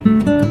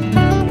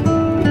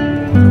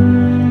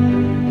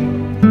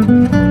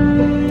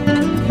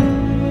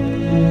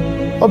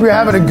Hope you're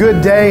having a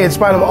good day in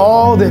spite of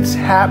all that's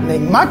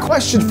happening. My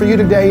question for you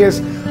today is,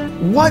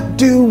 what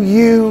do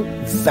you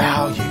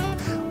value?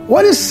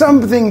 What is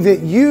something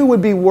that you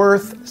would be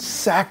worth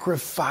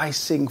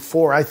sacrificing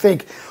for? I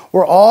think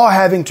we're all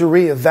having to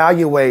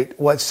reevaluate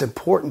what's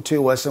important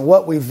to us and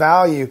what we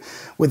value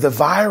with the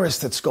virus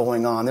that's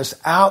going on, this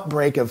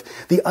outbreak of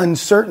the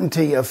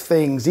uncertainty of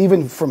things,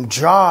 even from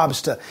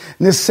jobs to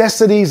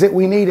necessities that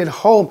we need at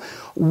home.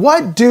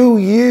 What do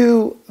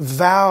you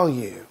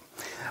value?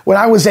 When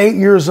I was 8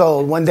 years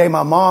old, one day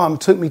my mom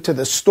took me to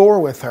the store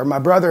with her. My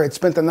brother had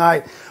spent the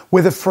night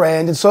with a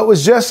friend, and so it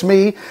was just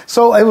me.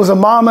 So it was a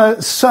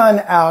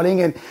mama-son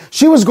outing, and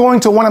she was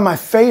going to one of my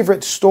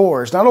favorite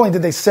stores. Not only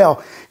did they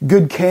sell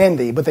good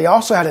candy, but they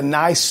also had a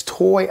nice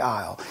toy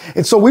aisle.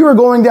 And so we were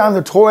going down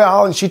the toy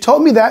aisle, and she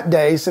told me that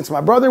day, since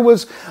my brother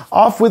was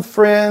off with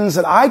friends,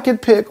 that I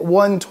could pick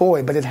one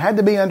toy, but it had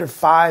to be under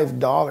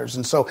 $5.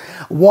 And so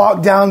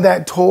walked down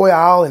that toy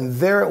aisle, and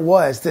there it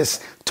was, this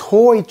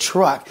toy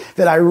truck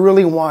that I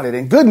really wanted.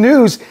 And good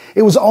news,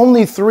 it was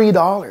only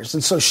 $3.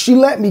 And so she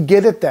let me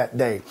get it that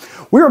day.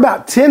 We were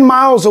about 10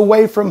 miles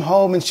away from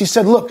home, and she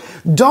said, look,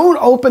 don't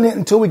open it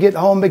until we get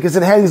home, because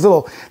it had these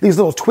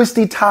little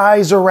twisty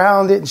ties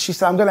around it. And she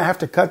said, I'm going to have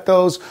to cut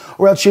those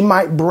or else you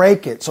might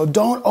break it. So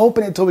don't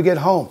open it until we get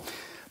home.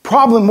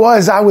 Problem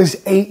was, I was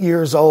 8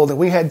 years old and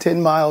we had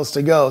 10 miles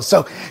to go.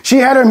 So she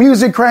had her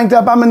music cranked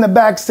up. I'm in the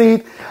back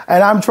seat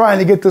and I'm trying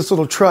to get this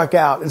little truck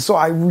out. And so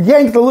I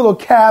yanked the little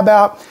cab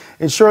out,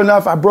 and sure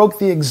enough, I broke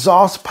the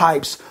exhaust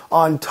pipes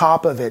on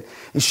top of it.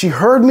 And she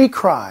heard me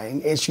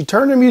crying, and she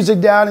turned her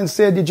music down and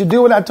said, did you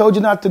do what I told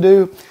you not to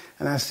do?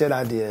 And I said,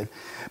 I did.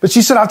 But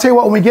she said, I'll tell you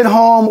what, when we get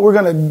home, we're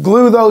going to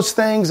glue those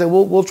things and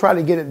we'll try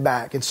to get it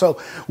back. And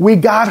so we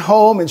got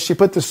home, and she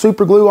put the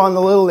super glue on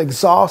the little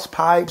exhaust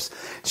pipes.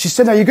 She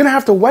said, now you're going to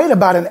have to wait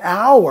about an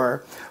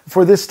hour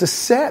for this to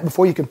set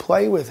before you can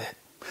play with it.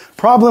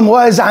 Problem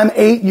was, I'm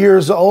 8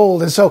 years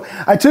old. And so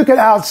I took it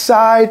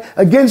outside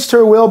against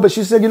her will, but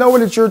she said, you know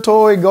what, it's your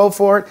toy, go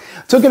for it.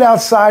 Took it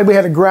outside. We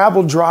had a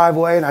gravel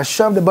driveway, and I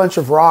shoved a bunch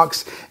of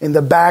rocks in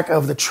the back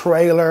of the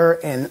trailer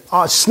and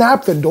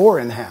snapped the door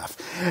in half.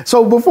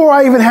 So before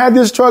I even had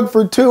this truck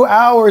for 2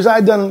 hours,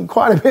 I'd done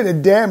quite a bit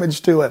of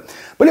damage to it.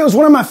 But it was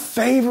one of my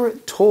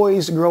favorite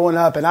toys growing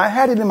up, and I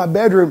had it in my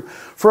bedroom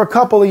for a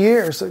couple of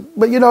years.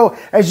 But you know,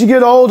 as you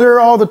get older,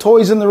 all the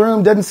toys in the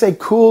room doesn't say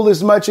cool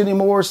as much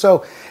anymore.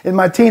 So in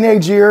my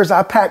teenage years,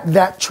 I packed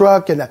that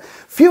truck and a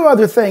few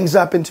other things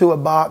up into a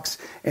box,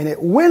 and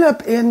it went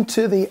up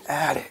into the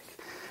attic.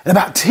 And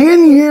about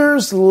 10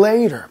 years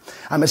later,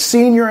 I'm a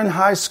senior in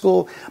high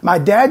school. My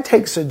dad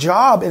takes a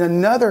job in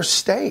another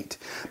state,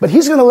 but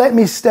he's going to let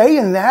me stay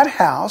in that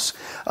house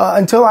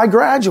until I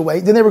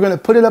graduate. Then they were going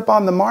to put it up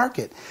on the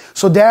market.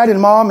 So Dad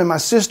and Mom and my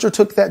sister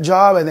took that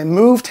job and they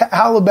moved to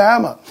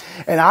Alabama.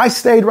 And I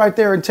stayed right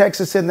there in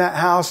Texas in that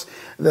house.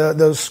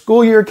 The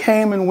school year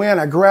came and went.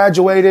 I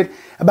graduated.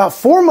 About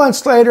 4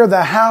 months later,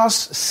 the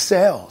house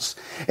sells.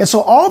 And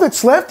so all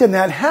that's left in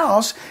that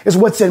house is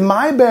what's in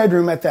my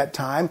bedroom at that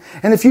time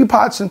and a few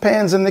pots and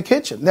pans in the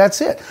kitchen. That's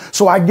it.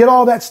 So I get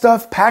all that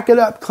stuff, pack it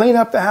up, clean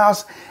up the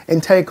house,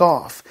 and take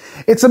off.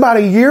 It's about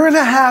a year and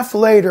a half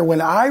later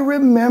when I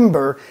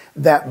remember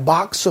that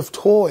box of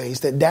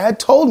toys that Dad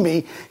told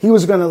me he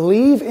was going to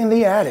leave in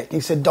the attic. He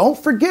said, don't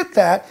forget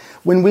that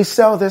when we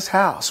sell this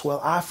house.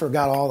 Well, I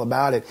forgot all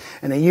about it,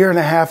 and a year and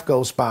a half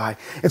goes by.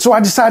 And so I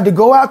decided to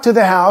go out to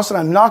the house, and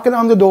I'm knocking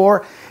on the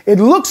door. It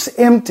looks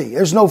empty.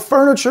 There's no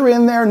furniture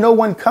in there. No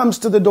one comes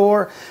to the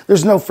door.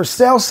 There's no for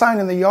sale sign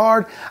in the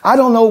yard. I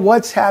don't know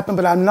what's happened,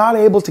 but I'm not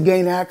able to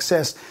gain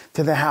access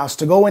to the house,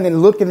 to go in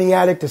and look in the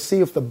attic to see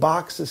if the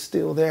box is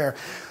still there.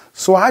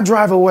 So I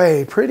drive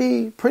away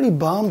pretty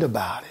bummed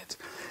about it.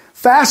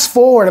 Fast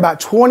forward about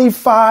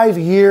 25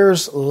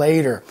 years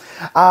later.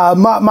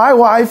 My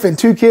wife and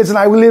 2 kids and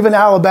I, we live in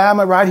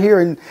Alabama, right here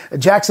in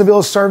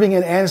Jacksonville, serving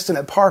in Anniston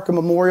at Parker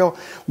Memorial.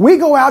 We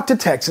go out to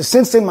Texas.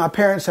 Since then, my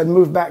parents had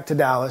moved back to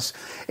Dallas,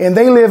 and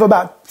they live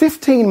about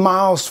 15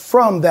 miles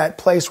from that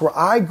place where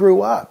I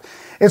grew up.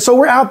 And so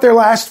we're out there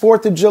last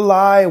 4th of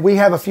July. We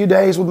have a few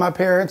days with my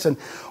parents. And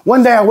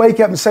one day I wake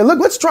up and say, look,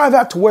 let's drive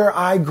out to where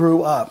I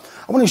grew up.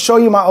 I want to show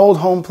you my old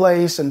home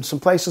place and some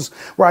places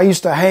where I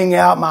used to hang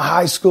out, my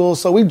high school.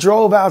 So we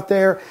drove out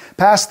there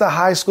past the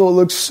high school. It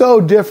looked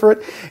so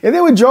different. And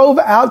then we drove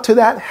out to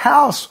that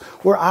house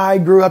where I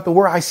grew up and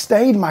where I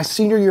stayed my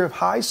senior year of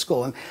high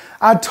school. And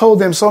I told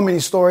them so many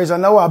stories. I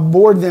know I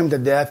bored them to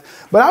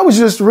death, but I was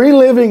just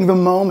reliving the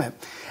moment.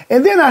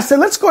 And then I said,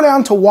 let's go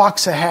down to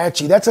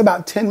Waxahachie. That's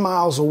about 10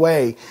 miles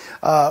away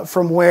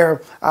from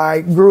where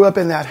I grew up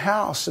in that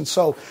house. And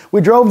so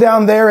we drove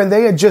down there, and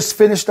they had just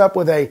finished up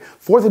with a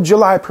 4th of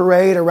July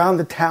parade around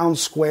the town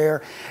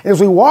square. And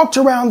as we walked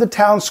around the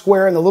town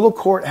square in the little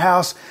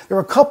courthouse, there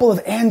were a couple of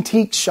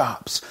antique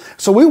shops.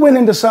 So we went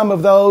into some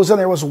of those, and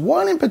there was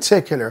one in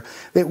particular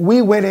that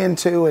we went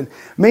into, and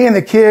me and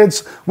the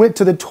kids went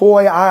to the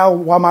toy aisle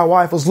while my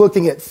wife was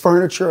looking at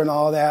furniture and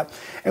all that.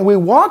 And we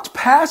walked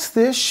past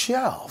this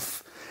shelf,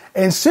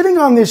 and sitting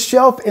on this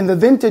shelf in the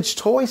vintage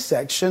toy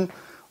section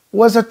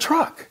was a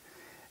truck.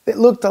 it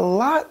looked a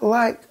lot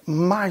like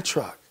my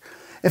truck.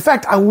 In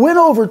fact, I went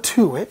over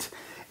to it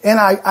and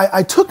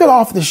I took it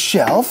off the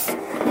shelf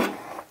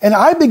and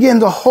I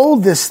began to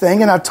hold this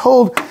thing, and I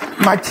told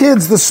my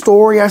kids the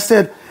story. I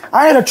said,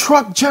 I had a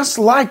truck just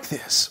like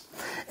this.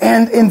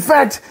 And in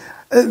fact,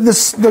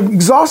 the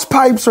exhaust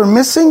pipes are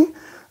missing,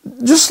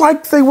 just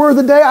like they were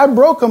the day I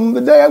broke them,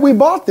 the day we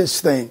bought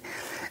this thing.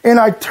 And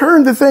I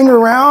turned the thing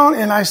around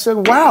and I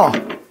said, wow,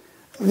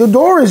 the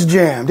door is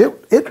jammed.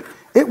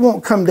 It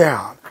won't come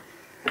down.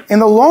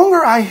 And the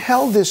longer I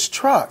held this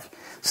truck,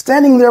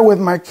 standing there with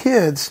my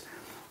kids,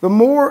 the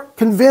more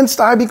convinced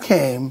I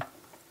became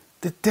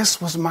that this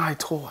was my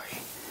toy.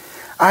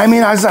 I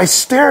mean, as I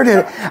stared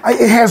at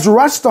it, it has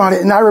rust on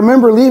it. And I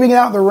remember leaving it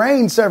out in the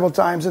rain several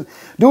times and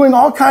doing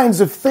all kinds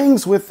of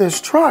things with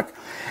this truck.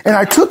 And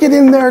I took it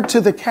in there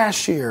to the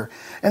cashier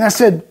and I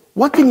said,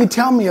 what can you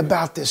tell me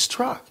about this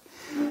truck?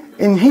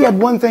 And he had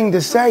one thing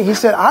to say. He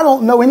said, I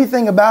don't know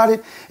anything about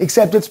it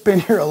except it's been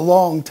here a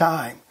long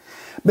time.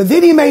 But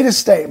then he made a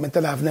statement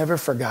that I've never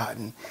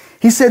forgotten.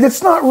 He said,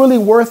 it's not really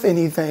worth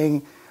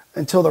anything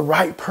until the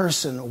right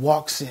person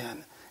walks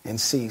in and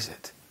sees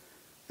it.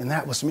 And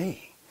that was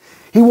me.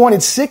 He wanted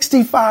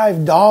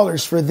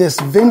 $65 for this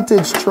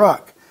vintage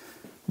truck,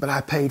 but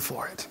I paid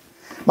for it.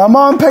 My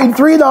mom paid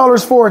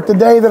 $3 for it the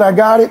day that I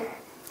got it,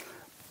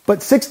 but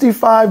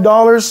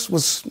 $65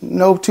 was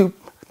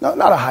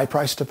not a high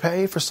price to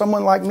pay for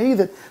someone like me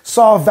that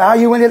saw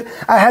value in it.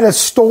 I had a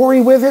story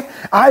with it.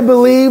 I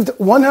believed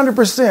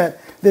 100%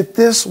 that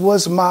this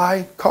was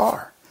my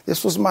car.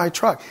 This was my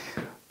truck.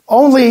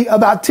 Only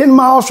about 10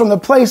 miles from the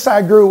place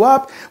I grew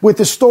up, with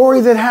the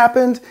story that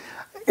happened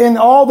and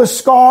all the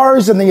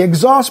scars and the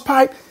exhaust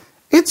pipe,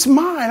 it's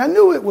mine. I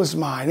knew it was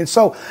mine. And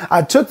so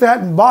I took that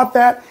and bought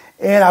that.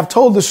 And I've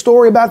told the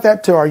story about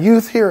that to our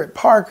youth here at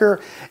Parker.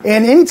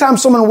 And anytime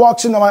someone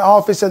walks into my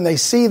office and they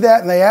see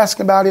that and they ask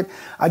about it,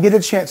 I get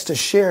a chance to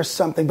share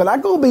something. But I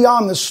go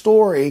beyond the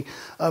story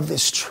of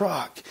this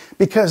truck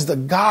because the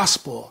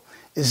gospel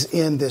is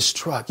in this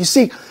truck. You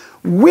see,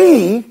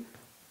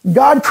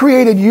 God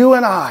created you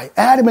and I,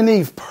 Adam and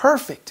Eve,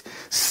 perfect,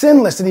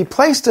 sinless. And he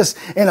placed us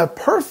in a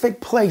perfect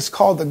place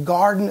called the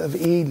Garden of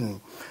Eden.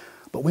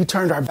 But we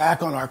turned our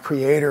back on our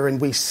Creator and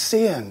we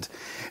sinned.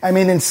 I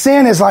mean, and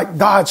sin is like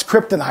God's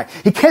kryptonite.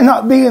 He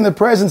cannot be in the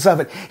presence of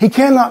it. He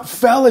cannot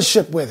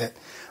fellowship with it.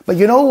 But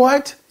you know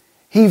what?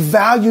 He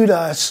valued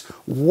us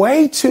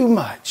way too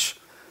much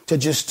to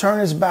just turn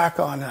his back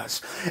on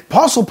us.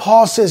 Apostle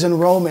Paul says in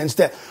Romans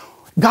that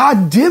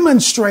God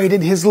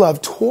demonstrated his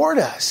love toward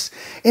us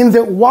in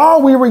that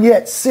while we were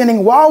yet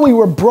sinning, while we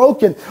were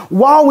broken,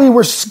 while we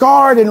were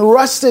scarred and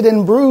rusted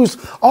and bruised,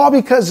 all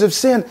because of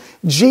sin,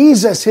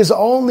 Jesus, his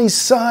only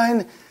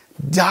son,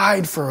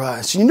 died for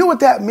us. You know what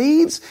that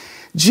means?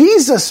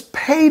 Jesus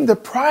paid the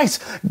price.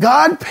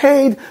 God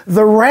paid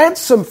the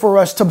ransom for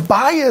us to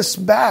buy us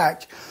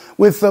back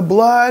with the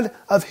blood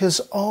of his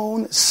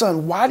own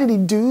son. Why did he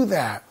do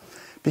that?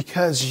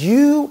 Because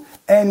you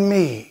and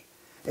me,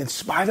 in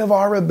spite of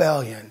our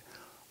rebellion,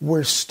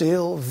 we're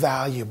still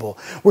valuable.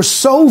 We're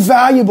so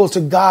valuable to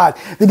God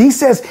that he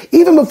says,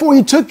 even before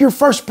you took your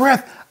first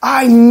breath,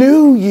 I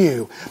knew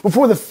you.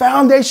 Before the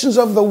foundations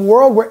of the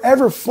world were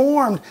ever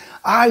formed,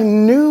 I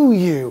knew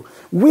you.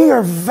 We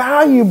are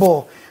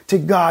valuable to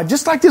God,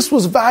 just like this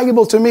was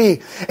valuable to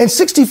me. And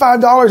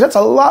 $65, that's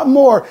a lot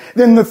more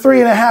than the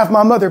 $3.50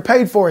 my mother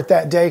paid for it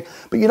that day.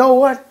 But you know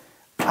what?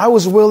 I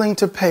was willing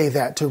to pay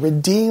that, to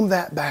redeem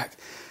that back.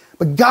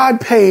 But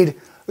God paid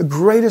the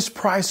greatest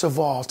price of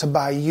all to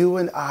buy you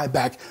and I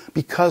back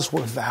because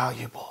we're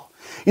valuable.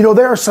 You know,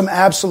 there are some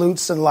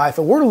absolutes in life,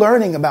 and we're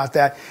learning about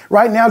that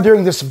right now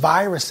during this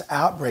virus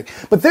outbreak.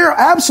 But there are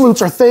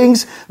absolutes are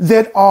things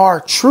that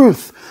are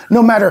truth.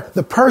 No matter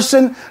the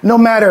person, no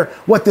matter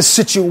what the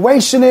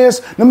situation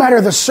is, no matter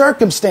the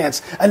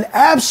circumstance, an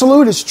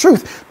absolute is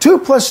truth. 2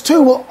 +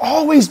 2 will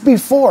always be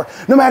 4,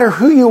 no matter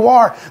who you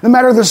are, no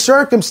matter the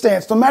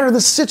circumstance, no matter the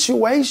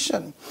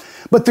situation.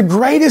 But the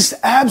greatest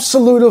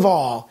absolute of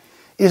all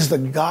is the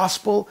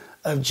gospel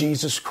of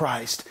Jesus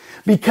Christ.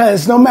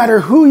 Because no matter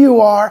who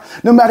you are,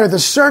 no matter the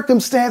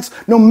circumstance,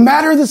 no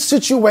matter the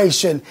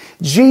situation,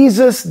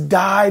 Jesus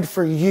died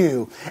for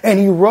you and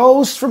he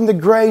rose from the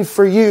grave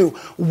for you.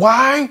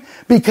 Why?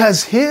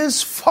 Because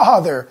his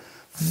Father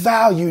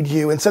valued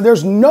you and said,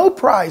 there's no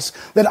price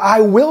that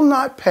I will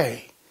not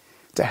pay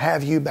to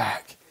have you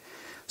back.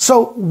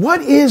 So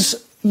what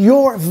is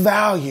your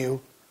value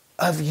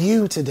of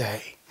you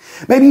today?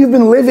 Maybe you've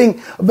been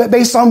living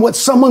based on what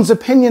someone's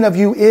opinion of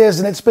you is,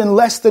 and it's been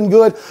less than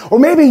good. Or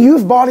maybe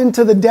you've bought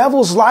into the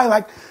devil's lie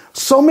like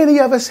so many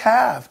of us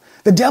have.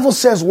 The devil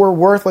says we're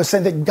worthless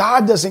and that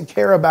God doesn't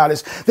care about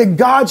us, that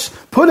God's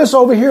put us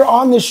over here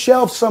on this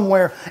shelf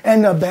somewhere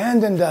and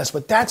abandoned us.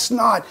 But that's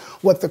not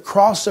what the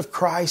cross of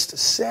Christ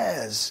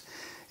says.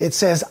 It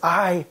says,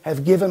 I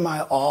have given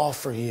my all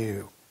for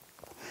you.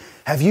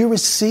 Have you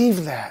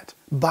received that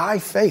by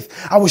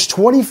faith? I was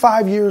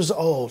 25 years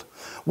old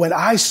when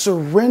I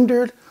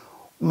surrendered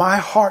my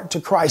heart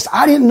to Christ.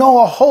 I didn't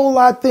know a whole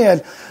lot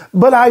then,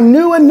 but I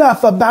knew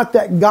enough about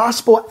that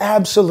gospel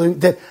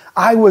absolute that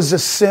I was a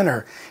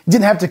sinner. You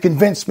didn't have to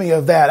convince me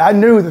of that. I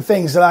knew the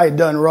things that I had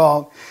done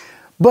wrong.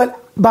 But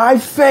by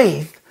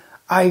faith,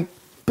 I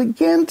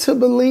began to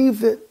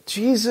believe that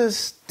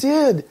Jesus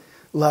did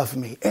love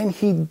me and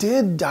he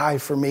did die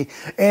for me,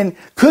 and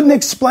couldn't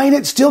explain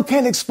it, still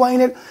can't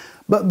explain it.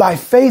 But by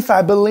faith,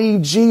 I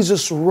believe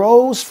Jesus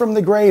rose from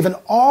the grave, and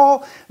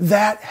all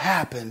that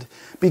happened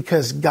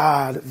because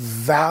God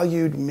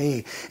valued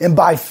me. And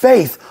by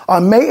faith,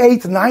 on May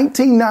 8th,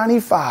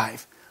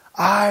 1995,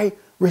 I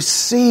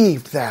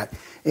received that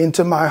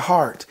into my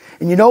heart.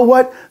 And you know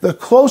what? The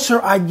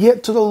closer I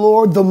get to the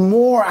Lord, the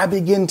more I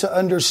begin to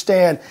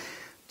understand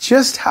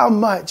just how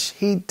much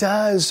he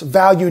does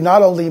value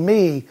not only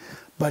me,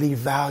 but he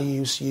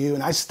values you.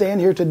 And I stand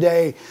here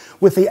today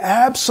with the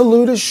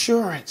absolute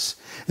assurance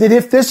that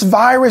if this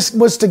virus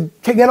was to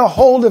get a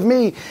hold of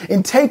me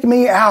and take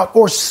me out,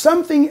 or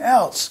something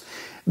else,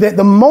 that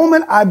the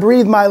moment I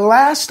breathe my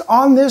last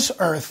on this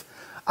earth,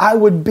 I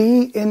would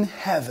be in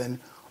heaven,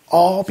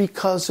 all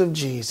because of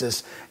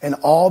Jesus and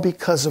all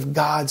because of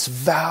God's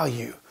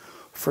value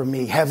for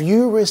me. Have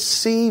you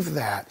received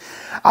that?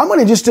 I'm going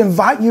to just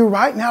invite you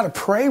right now to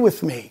pray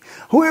with me.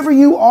 Whoever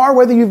you are,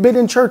 whether you've been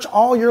in church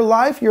all your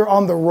life, you're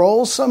on the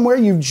roll somewhere,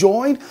 you've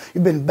joined,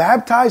 you've been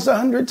baptized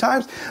 100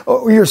 times,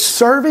 or you're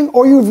serving,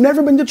 or you've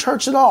never been to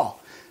church at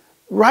all.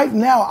 Right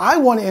now, I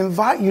want to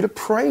invite you to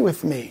pray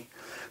with me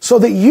so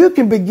that you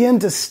can begin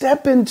to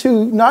step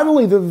into not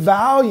only the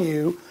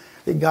value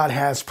that God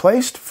has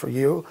placed for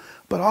you,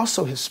 but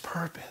also his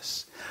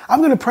purpose. I'm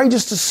going to pray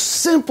just a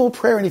simple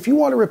prayer. And if you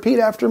want to repeat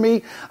after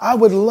me, I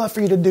would love for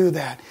you to do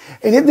that.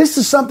 And this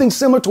is something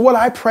similar to what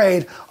I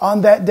prayed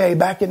on that day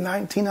back in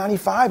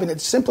 1995. And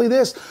it's simply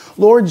this: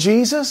 Lord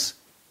Jesus,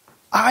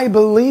 I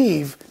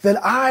believe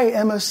that I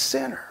am a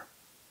sinner.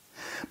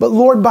 But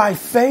Lord, by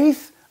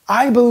faith,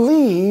 I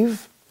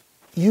believe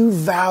you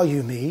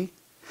value me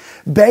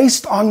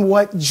based on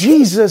what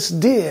Jesus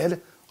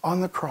did on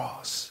the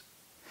cross.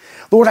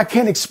 Lord, I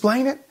can't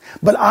explain it,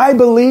 but I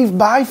believe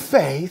by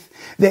faith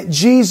that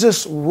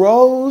Jesus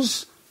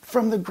rose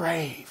from the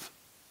grave.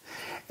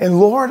 And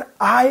Lord,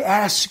 I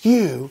ask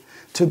you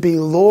to be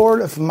Lord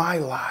of my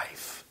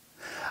life.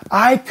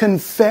 I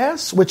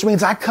confess, which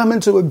means I come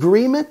into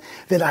agreement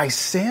that I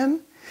sin,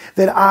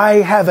 that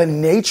I have a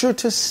nature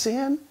to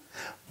sin,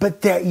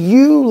 but that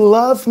you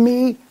love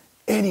me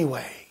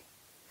anyway.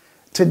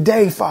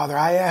 Today, Father,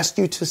 I ask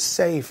you to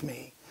save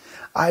me.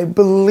 I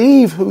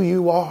believe who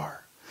you are.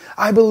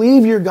 I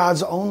believe you're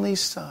God's only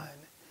Son.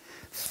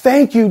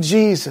 Thank you,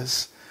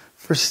 Jesus,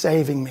 for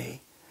saving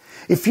me.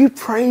 If you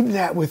prayed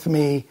that with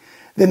me,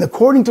 then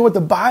according to what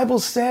the Bible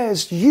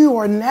says, you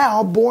are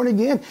now born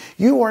again.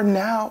 You are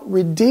now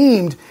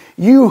redeemed.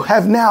 You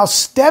have now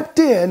stepped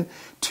in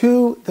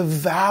to the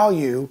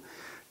value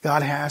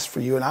God has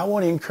for you. And I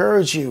want to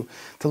encourage you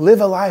to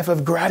live a life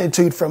of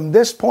gratitude from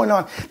this point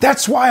on.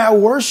 That's why I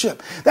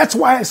worship. That's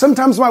why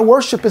sometimes my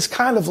worship is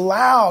kind of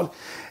loud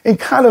and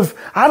kind of,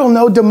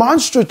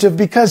 demonstrative,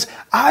 because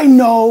I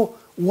know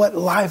what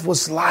life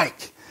was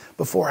like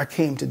before I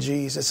came to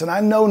Jesus. And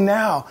I know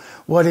now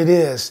what it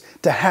is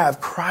to have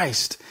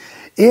Christ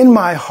in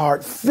my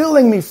heart,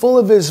 filling me full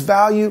of his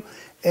value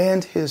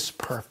and his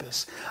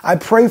purpose. I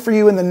pray for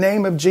you in the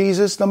name of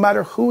Jesus, no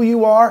matter who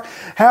you are,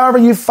 however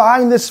you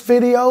find this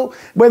video,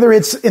 whether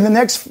it's in the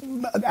next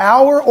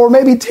hour or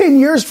maybe 10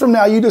 years from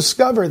now, you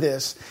discover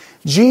this.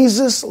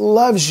 Jesus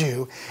loves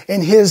you,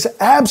 and his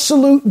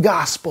absolute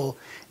gospel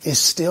is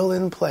still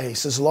in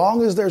place. As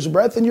long as there's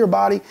breath in your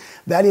body,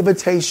 that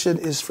invitation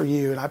is for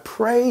you. And I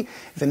pray in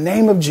the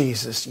name of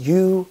Jesus,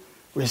 you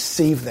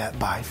receive that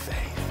by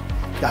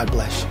faith. God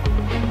bless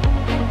you.